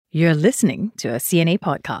You're listening to a CNA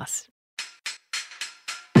podcast.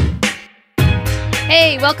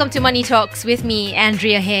 Hey, welcome to Money Talks with me,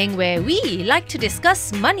 Andrea Heng, where we like to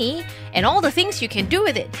discuss money and all the things you can do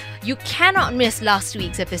with it. You cannot miss last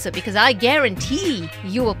week's episode because I guarantee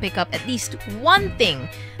you will pick up at least one thing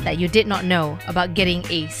that you did not know about getting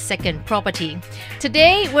a second property.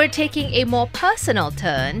 Today, we're taking a more personal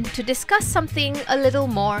turn to discuss something a little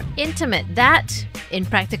more intimate that, in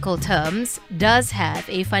practical terms, does have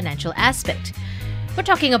a financial aspect. We're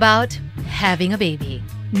talking about having a baby.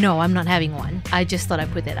 No, I'm not having one. I just thought I'd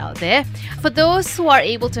put that out there. For those who are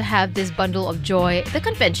able to have this bundle of joy the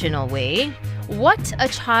conventional way, what a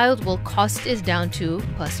child will cost is down to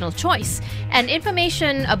personal choice, and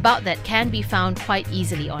information about that can be found quite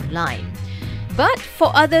easily online. But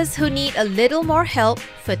for others who need a little more help,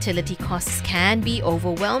 fertility costs can be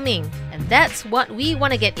overwhelming. And that's what we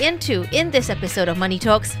want to get into in this episode of Money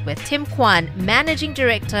Talks with Tim Kwan, Managing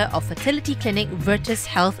Director of fertility clinic Virtus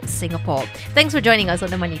Health Singapore. Thanks for joining us on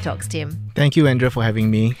the Money Talks, Tim. Thank you, Andrea, for having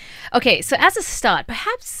me. Okay, so as a start,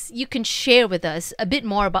 perhaps you can share with us a bit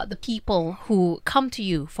more about the people who come to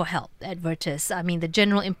you for help at Virtus. I mean, the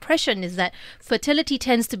general impression is that fertility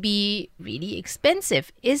tends to be really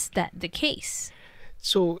expensive. Is that the case?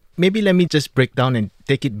 So maybe let me just break down and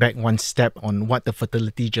take it back one step on what the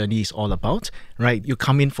fertility journey is all about, right? You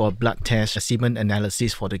come in for a blood test, a semen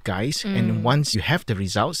analysis for the guys, and once you have the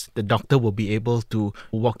results, the doctor will be able to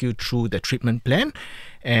walk you through the treatment plan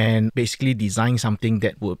and basically design something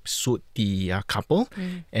that will suit the couple.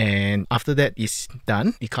 And after that is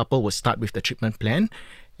done, the couple will start with the treatment plan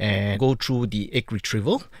and go through the egg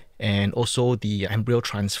retrieval and also the embryo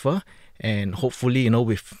transfer. And hopefully,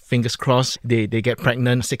 with fingers crossed, they get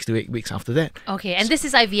pregnant 6 to 8 weeks after that. Okay, and this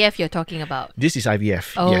is IVF you're talking about? This is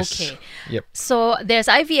IVF, yes. Okay. Yep. So there's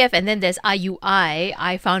IVF and then there's IUI.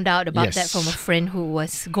 I found out about that from a friend who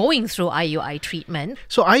was going through IUI treatment.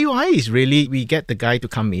 So IUI is really, we get the guy to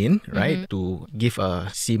come in, right, to give a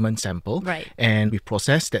semen sample. Right. And we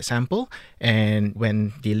process that sample. And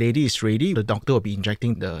when the lady is ready, the doctor will be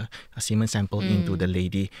injecting the semen sample into the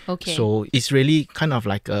lady. Okay. So it's really kind of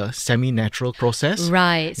like a semi-natural process.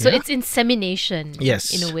 Right. So it's insemination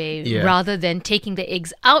in a way, rather than taking the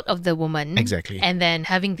eggs out of the woman. Exactly. And then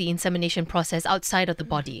having the insemination process outside of the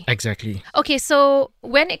body. Exactly. Okay, so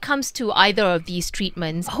when it comes to either of these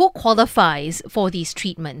treatments, who qualifies for these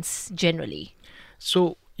treatments generally?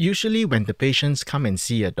 So usually when the patients come and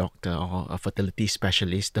see a doctor or a fertility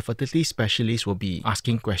specialist, the fertility specialist will be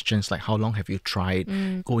asking questions like how long have you tried,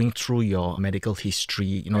 going through your medical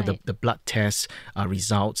history, the blood test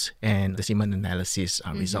results and the semen analysis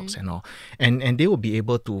results and all. And they will be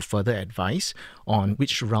able to further advise on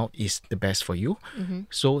which route is the best for you.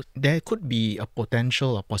 So there could be a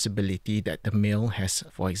potential or possibility that the male has,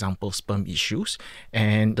 for example, sperm issues,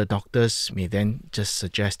 and the doctors may then just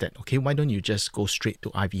suggest that, okay, why don't you just go straight to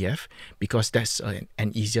IVF, because that's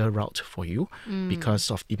an easier route for you because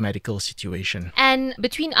of the medical situation. And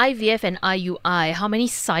between IVF and IUI, how many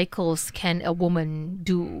cycles can a woman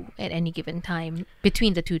do at any given time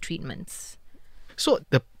between the two treatments? So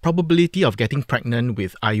the probability of getting pregnant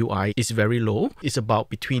with IUI is very low. It's about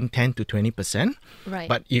between 10 to 20%. Right.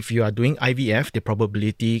 But if you are doing IVF, the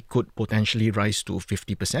probability could potentially rise to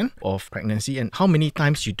 50% of pregnancy. And how many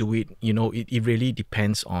times you do it, it really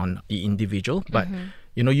depends on the individual. But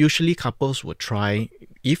usually couples would try,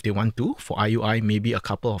 if they want to, for IUI, maybe a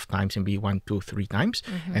couple of times, maybe 1, 2, 3 times,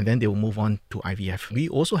 and then they will move on to IVF. We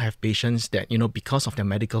also have patients that, because of their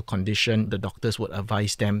medical condition, the doctors would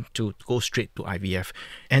advise them to go straight to IVF.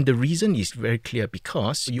 And the reason is very clear,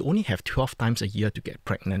 because you only have 12 times a year to get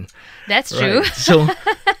pregnant. That's true. So,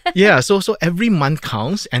 so every month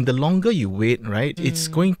counts, and the longer you wait, right, it's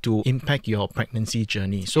going to impact your pregnancy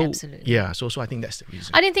journey. So, absolutely. So I think that's the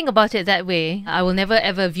reason. I didn't think about it that way. I will never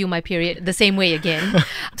ever view my period the same way again.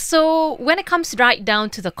 So when it comes right down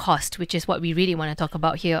to the cost, which is what we really want to talk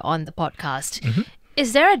about here on the podcast,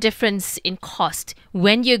 is there a difference in cost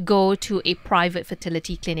when you go to a private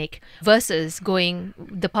fertility clinic versus going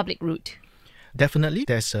the public route? Definitely,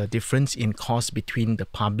 there's a difference in cost between the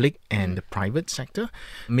public and the private sector.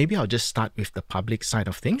 Maybe I'll just start with the public side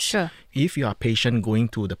of things. Sure. If you are a patient going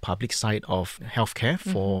to the public side of healthcare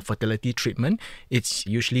for fertility treatment, it's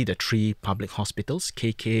usually the 3 public hospitals,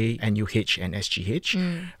 KK, NUH, and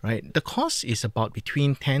SGH. Right? The cost is about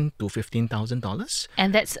between $10,000 to $15,000.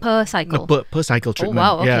 And that's per cycle? Per cycle treatment. Oh,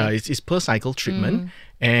 wow, okay. Yeah, it's per cycle treatment.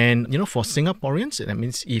 And, for Singaporeans, that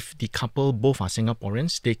means if the couple both are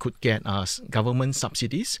Singaporeans, they could get government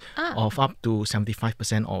subsidies of up to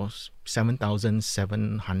 75% or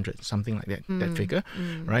 7,700, something like that, that figure,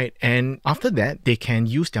 right? And after that, they can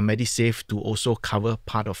use their MediSave to also cover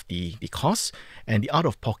part of the cost. And the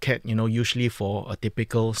out-of-pocket, usually for a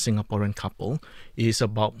typical Singaporean couple is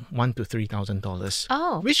about $1,000 to $3,000.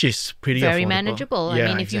 Oh. Which is pretty very affordable. manageable. Yeah, I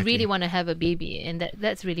mean, if exactly. you really want to have a baby, and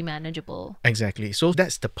that's really manageable. Exactly. So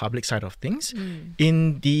that's the public side of things.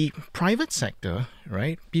 In the private sector,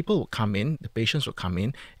 right, people will come in, the patients will come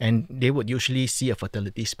in, and they would usually see a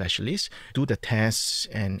fertility specialist, do the tests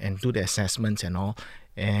and do the assessments and all.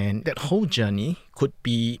 And that whole journey could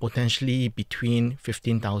be potentially between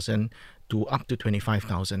 15,000 to up to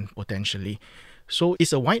 25,000 potentially. So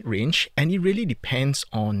it's a wide range, and it really depends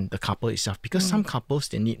on the couple itself, because some couples,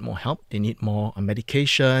 they need more help, they need more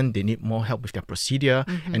medication, they need more help with their procedure,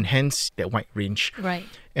 and hence that wide range. Right.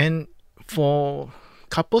 And for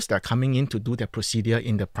couples that are coming in to do their procedure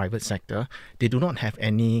in the private sector, they do not have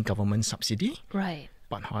any government subsidy. Right.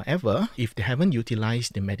 But however, if they haven't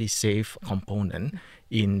utilized the MediSave component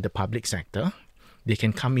in the public sector, they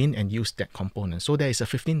can come in and use that component. So there is a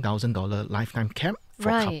 $15,000 lifetime cap for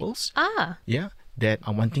Right. couples. Ah. Yeah, that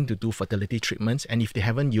are wanting to do fertility treatments. And if they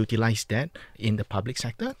haven't utilized that in the public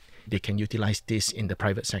sector, they can utilize this in the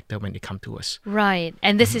private sector when they come to us. Right.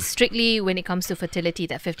 And this is strictly when it comes to fertility,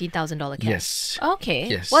 that $15,000 cap. Yes. Okay.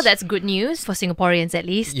 Yes. Well, that's good news for Singaporeans at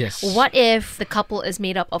least. Yes. What if the couple is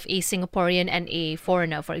made up of a Singaporean and a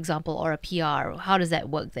foreigner, for example, or a PR? How does that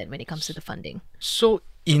work then when it comes to the funding? So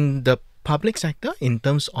in the public sector, in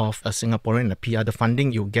terms of a Singaporean and a PR, the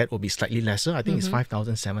funding you get will be slightly lesser. I think it's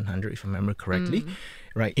 5,700 if I remember correctly.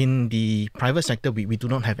 Right. In the private sector, we do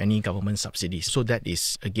not have any government subsidies. So that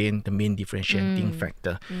is, again, the main differentiating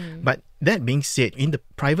factor. But that being said, in the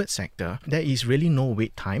private sector, there is really no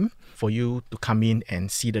wait time for you to come in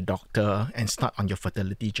and see the doctor and start on your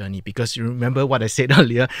fertility journey. Because you remember what I said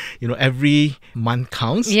earlier, every month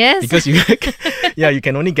counts. Yes. Because you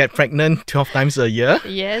can only get pregnant 12 times a year.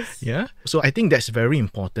 Yes. Yeah. So I think that's very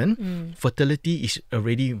important. Fertility is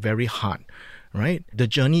already very hard, right? The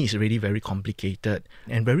journey is already very complicated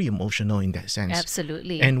and very emotional in that sense.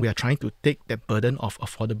 Absolutely. And we are trying to take that burden of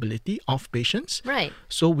affordability off patients. Right.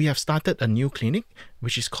 So we have started a new clinic,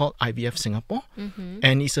 which is called IVF Singapore.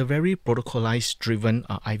 And it's a very protocolized driven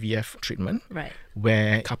IVF treatment. Right.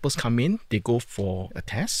 Where couples come in, they go for a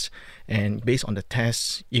test, and based on the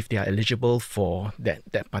test, if they are eligible for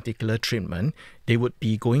that particular treatment, they would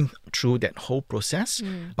be going through that whole process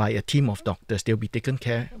by a team of doctors. They'll be taken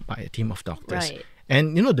care by a team of doctors. Right.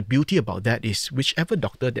 And the beauty about that is whichever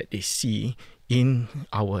doctor that they see in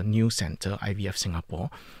our new center, IVF Singapore,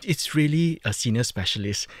 it's really a senior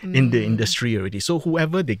specialist in the industry already. So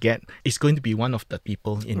whoever they get is going to be one of the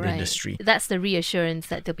people in the industry. That's the reassurance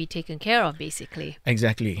that they'll be taken care of, basically.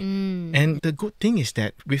 Exactly. And the good thing is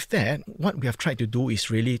that with that, what we have tried to do is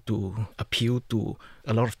really to appeal to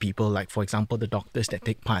a lot of people, like, for example, the doctors that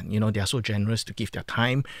take part. They are so generous to give their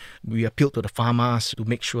time. We appeal to the pharmas to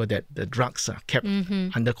make sure that the drugs are kept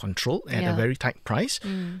under control at a very tight price.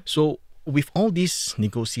 So with all these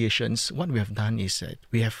negotiations, what we have done is that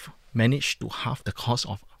we have managed to halve the cost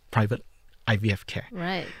of private IVF care.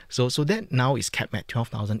 Right. So that now is capped at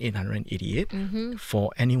 12,888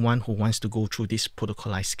 for anyone who wants to go through this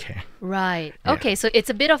protocolized care. Right. Yeah. Okay, so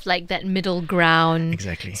it's a bit of like that middle ground,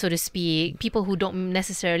 Exactly. so to speak. People who don't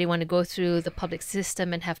necessarily want to go through the public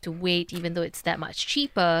system and have to wait, even though it's that much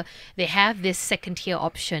cheaper, they have this second tier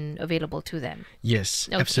option available to them. Yes,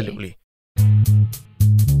 Okay. absolutely.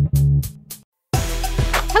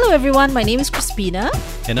 Hello everyone, my name is Crispina,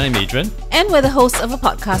 And I'm Adrian. and we're the hosts of a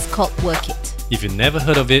podcast called Work It. If you've never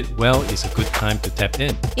heard of it, well, it's a good time to tap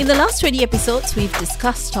in. In the last 20 episodes, we've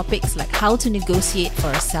discussed topics like how to negotiate for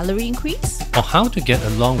a salary increase, Or how to get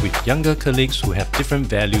along with younger colleagues who have different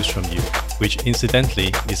values from you, which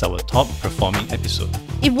incidentally is our top performing episode.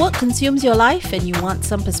 if work consumes your life and you want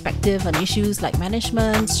some perspective on issues like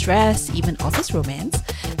management, stress, even office romance,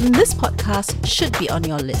 then this podcast should be on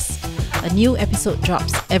your list. A new episode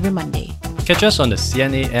drops every Monday. Catch us on the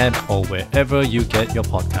CNA app or wherever you get your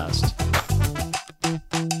podcast.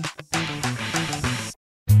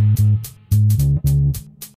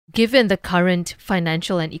 Given the current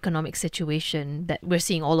financial and economic situation that we're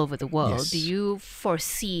seeing all over the world, Yes. do you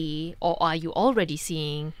foresee, or are you already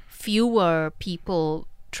seeing, fewer people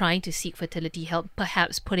trying to seek fertility help,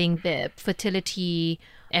 perhaps putting their fertility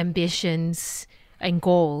ambitions and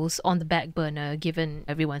goals on the back burner given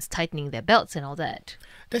everyone's tightening their belts and all that?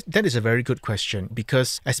 That is a very good question,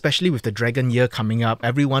 because especially with the dragon year coming up,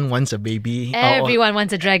 everyone wants a baby. Everyone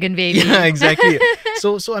wants a dragon baby. Yeah, exactly.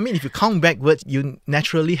 So I mean, if you count backwards, you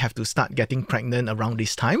naturally have to start getting pregnant around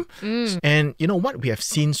this time. And you know what we have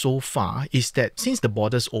seen so far is that since the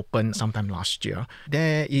borders opened sometime last year,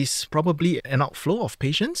 there is probably an outflow of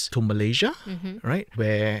patients to Malaysia, right,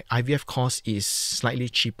 where IVF cost is slightly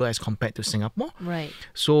cheaper as compared to Singapore. Right.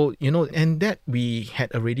 So, you know, and that we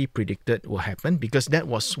had already predicted will happen, because that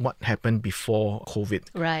was what happened before COVID.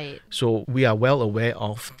 Right. So we are well aware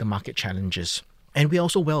of the market challenges. And we're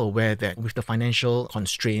also well aware that with the financial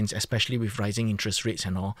constraints, especially with rising interest rates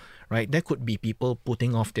and all, right, there could be people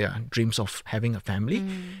putting off their dreams of having a family.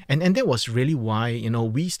 And that was really why, you know,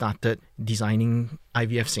 we started designing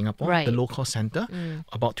IVF Singapore, the low-cost center,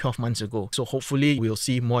 about 12 months ago. So hopefully we'll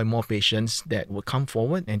see more and more patients that will come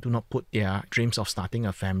forward and do not put their dreams of starting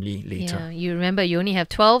a family later. Yeah, you remember you only have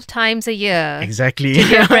 12 times a year Exactly. to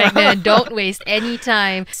get pregnant. Don't waste any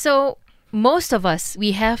time. So most of us,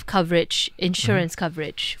 we have coverage, insurance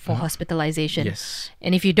coverage for hospitalization. Yes.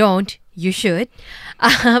 And if you don't, you should.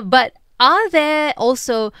 But are there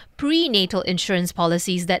also prenatal insurance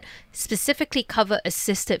policies that specifically cover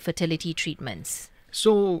assisted fertility treatments?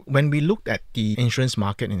 So when we looked at the insurance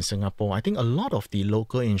market in Singapore, I think a lot of the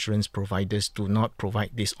local insurance providers do not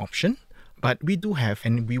provide this option. But we do have,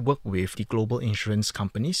 and we work with the global insurance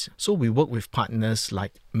companies. So we work with partners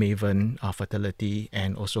like Maven Fertility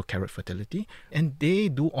and also Carrot Fertility. And they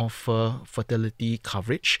do offer fertility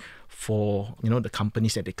coverage for, you know, the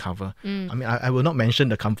companies that they cover. I mean, I will not mention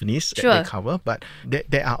the companies that they cover, but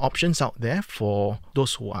there are options out there for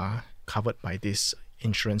those who are covered by these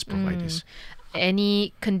insurance providers.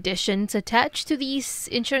 Any conditions attached to these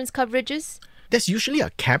insurance coverages? There's usually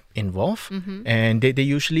a cap involved, and they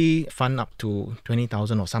usually fund up to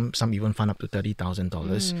 $20,000 or some even fund up to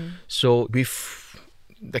 $30,000. So with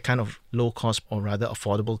the kind of low cost or rather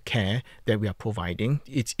affordable care that we are providing,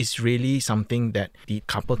 it's really something that the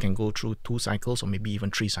couple can go through 2 cycles or maybe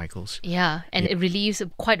even 3 cycles. Yeah, and it relieves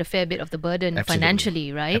quite a fair bit of the burden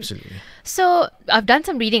financially, right? Absolutely. So I've done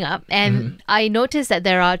some reading up, and I noticed that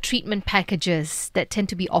there are treatment packages that tend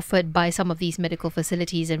to be offered by some of these medical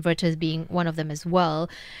facilities, and Virtus being one of them as well.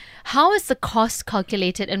 How is the cost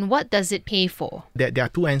calculated, and what does it pay for? There are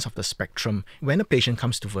 2 ends of the spectrum. When a patient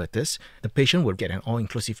comes to Virtus, the patient will get an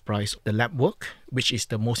all-inclusive price, the lab work, which is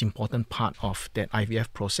the most important part of that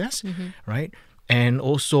IVF process, right? And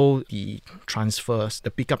also the transfers,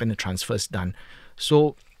 the pickup and the transfers done.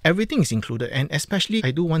 So everything is included, and especially I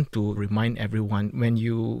do want to remind everyone, when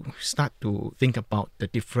you start to think about the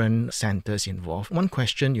different centers involved, one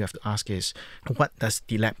question you have to ask is, what does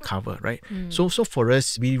the lab cover, right? So for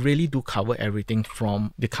us, we really do cover everything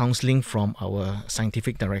from the counseling from our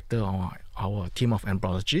scientific director or our team of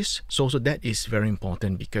embryologists. So that is very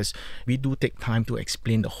important, because we do take time to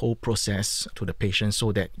explain the whole process to the patient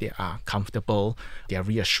so that they are comfortable, they are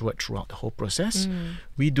reassured throughout the whole process.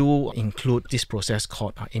 We do include this process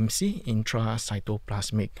called IMSI,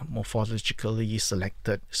 intracytoplasmic morphologically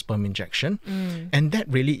selected sperm injection. And that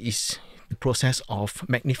really is the process of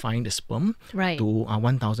magnifying the sperm to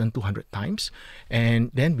 1,200 times, and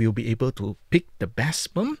then we'll be able to pick the best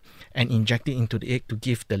sperm and inject it into the egg to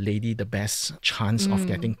give the lady the best chance of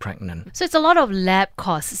getting pregnant. So it's a lot of lab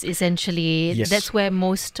costs, essentially. Yes. That's where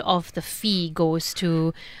most of the fee goes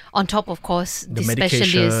to, on top, of course, the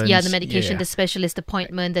specialist, medications, the medication, yeah. the specialist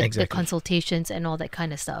appointment, the Exactly. consultations and all that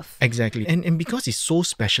kind of stuff. Exactly. And because it's so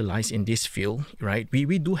specialized in this field, right,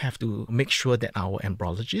 we do have to make sure that our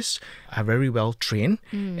embryologists are very well trained,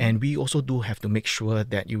 and we also do have to make sure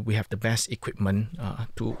that we have the best equipment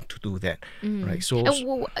to do that, right? So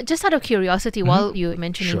Just out of curiosity, while you're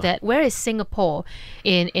mentioning Sure. that, where is Singapore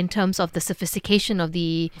in terms of the sophistication of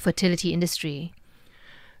the fertility industry?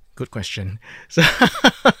 good question. So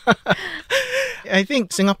I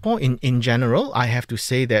think Singapore in general, I have to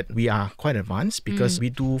say that we are quite advanced, because we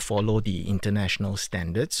do follow the international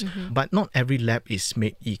standards, but not every lab is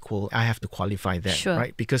made equal. I have to qualify that, Sure.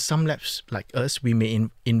 right? Because some labs like us, we may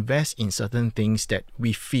invest in certain things that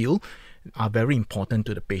we feel are very important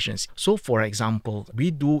to the patients. So for example,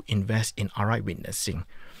 we do invest in RI witnessing,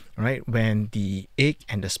 right? When the egg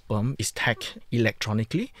and the sperm is tagged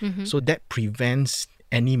electronically, so that prevents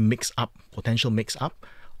any potential mix-up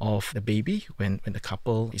of the baby when the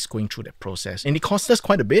couple is going through that process. And it costs us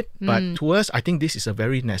quite a bit, but to us, I think this is a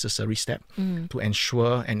very necessary step to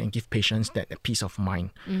ensure and give patients that peace of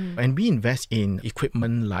mind. And we invest in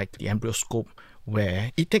equipment like the embryoscope,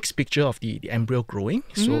 where it takes picture of the embryo growing.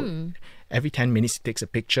 So Every 10 minutes, it takes a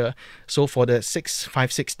picture. So for the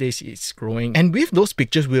 5-6 days, it's growing. And with those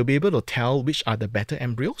pictures, we'll be able to tell which are the better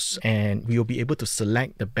embryos, and we'll be able to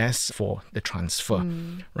select the best for the transfer,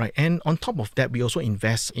 right? And on top of that, we also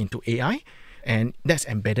invest into AI, and that's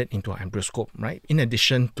embedded into our embryoscope, right? In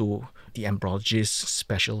addition to the embryologist's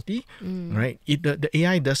specialty, right? The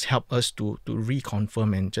AI does help us to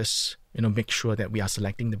reconfirm and just make sure that we are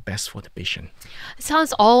selecting the best for the patient. It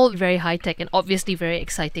sounds all very high-tech and obviously very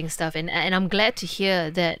exciting stuff. And I'm glad to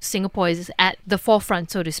hear that Singapore is at the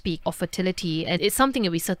forefront, so to speak, of fertility. And it's something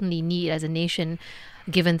that we certainly need as a nation,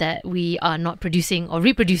 given that we are not producing or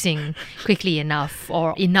reproducing quickly enough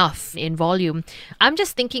or enough in volume. I'm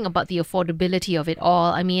just thinking about the affordability of it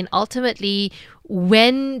all. I mean, ultimately,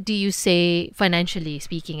 when do you say, financially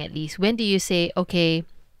speaking at least, when do you say, okay,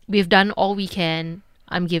 we've done all we can,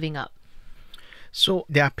 I'm giving up? So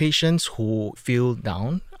there are patients who feel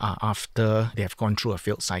down after they have gone through a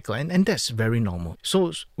failed cycle, and that's very normal.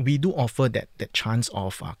 So we do offer that chance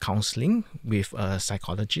of counseling with a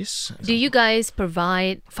psychologist. Do you guys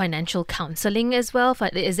provide financial counseling as well?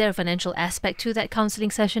 Is there a financial aspect to that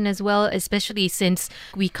counseling session as well, especially since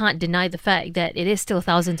we can't deny the fact that it is still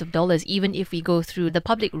thousands of dollars even if we go through the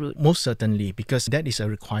public route? Most certainly, because that is a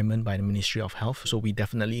requirement by the Ministry of Health. So we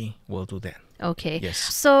definitely will do that. Okay. Yes.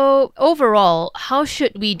 So overall, how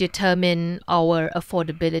should we determine our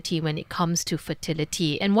affordability when it comes to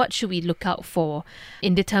fertility? And what should we look out for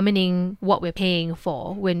in determining what we're paying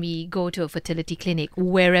for when we go to a fertility clinic,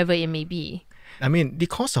 wherever it may be? I mean, the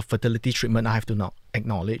cost of fertility treatment, I have to not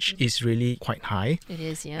acknowledge, is really quite high. It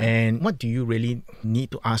is, yeah. And what do you really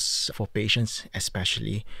need to ask for patients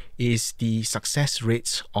especially is the success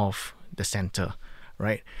rates of the center,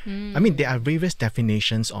 right? I mean, there are various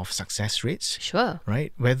definitions of success rates. Sure.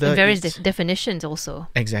 Right? Whether And various definitions also.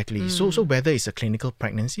 Exactly. So whether it's a clinical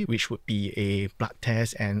pregnancy, which would be a blood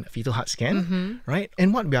test and fetal heart scan, right?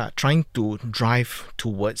 And what we are trying to drive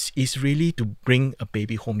towards is really to bring a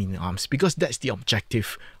baby home in your arms, because that's the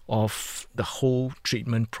objective of the whole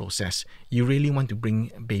treatment process. You really want to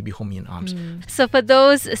bring a baby home in arms. So for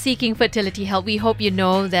those seeking fertility help, we hope you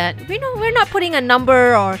know that we're not putting a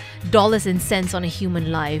number or dollars and cents on a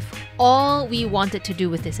human life. All we wanted to do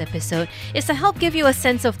with this episode is to help give you a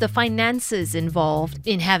sense of the finances involved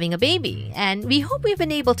in having a baby. And we hope we've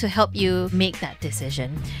been able to help you make that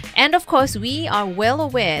decision. And of course, we are well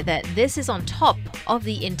aware that this is on top of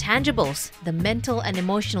the intangibles, the mental and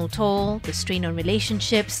emotional toll, the strain on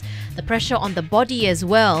relationships, the pressure on the body as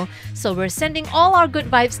well. So we're sending all our good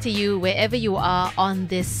vibes to you wherever you are on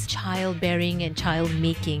this childbearing and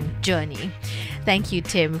child-making journey. Thank you,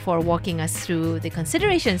 Tim, for walking us through the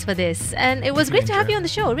considerations for this. And it was great to have you on the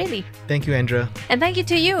show, really. Thank you, Andrea. And thank you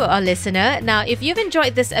to you, our listener. Now, if you've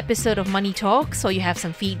enjoyed this episode of Money Talks, or you have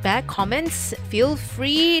some feedback, comments, feel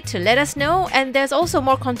free to let us know. And there's also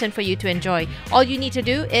more content for you to enjoy. All you need to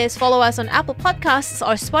do is follow us on Apple Podcasts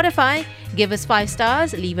or Spotify, give us 5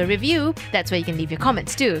 stars, leave a review. That's where you can leave your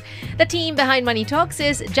comments too. The team behind Money Talks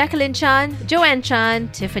is Jacqueline Chan, Joanne Chan,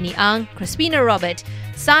 Tiffany Ang, Crispina Robert,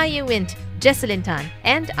 Sai Wint, Jesselyn Tan,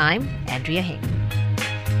 and I'm Andrea Heng.